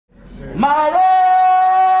Mighty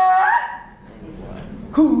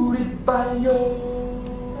Curipayo.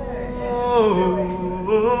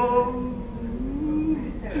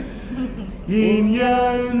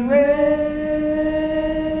 Indian red,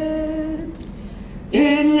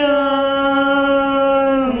 Indian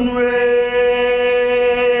red.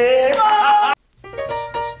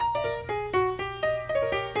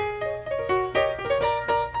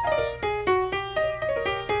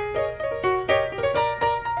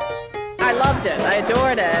 I loved it. I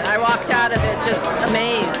adored it. I walked out of it just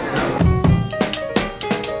amazed.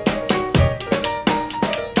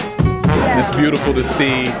 It's beautiful to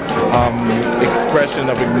see expression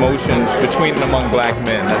of emotions between and among black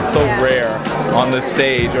men. That's so rare on this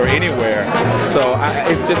stage or anywhere. So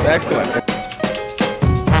it's just excellent. I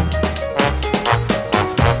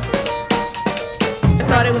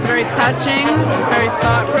thought it was very touching, very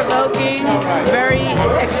thought-provoking, very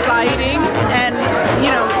exciting, and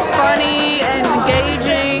funny and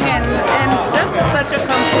engaging, and just such a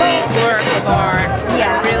complete work of art.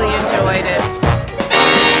 Yeah, I really enjoyed it.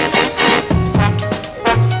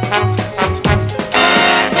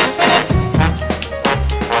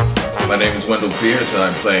 My name is Wendell Pierce, and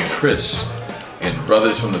I'm playing Chris in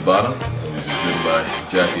Brothers from the Bottom, which is written by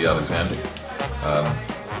Jackie Alexander.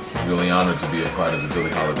 Really honored to be a part of the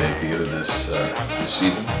Billie Holiday Theater this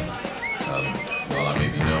season. While I may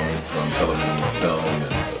be known from television and film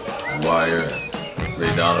and Wire and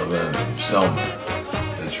Ray Donovan and Selma,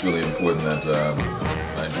 it's really important that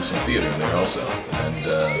I do some theater in there also. And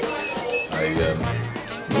I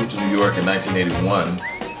moved to New York in 1981.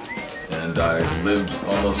 And I lived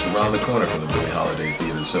almost around the corner from the Billie Holiday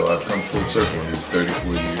Theater, so I've come full circle in these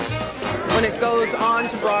 34 years. When it goes on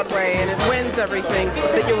to Broadway and it wins everything,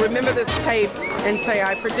 that you'll remember this tape and say,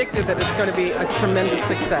 I predicted that it's going to be a tremendous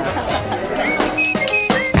success.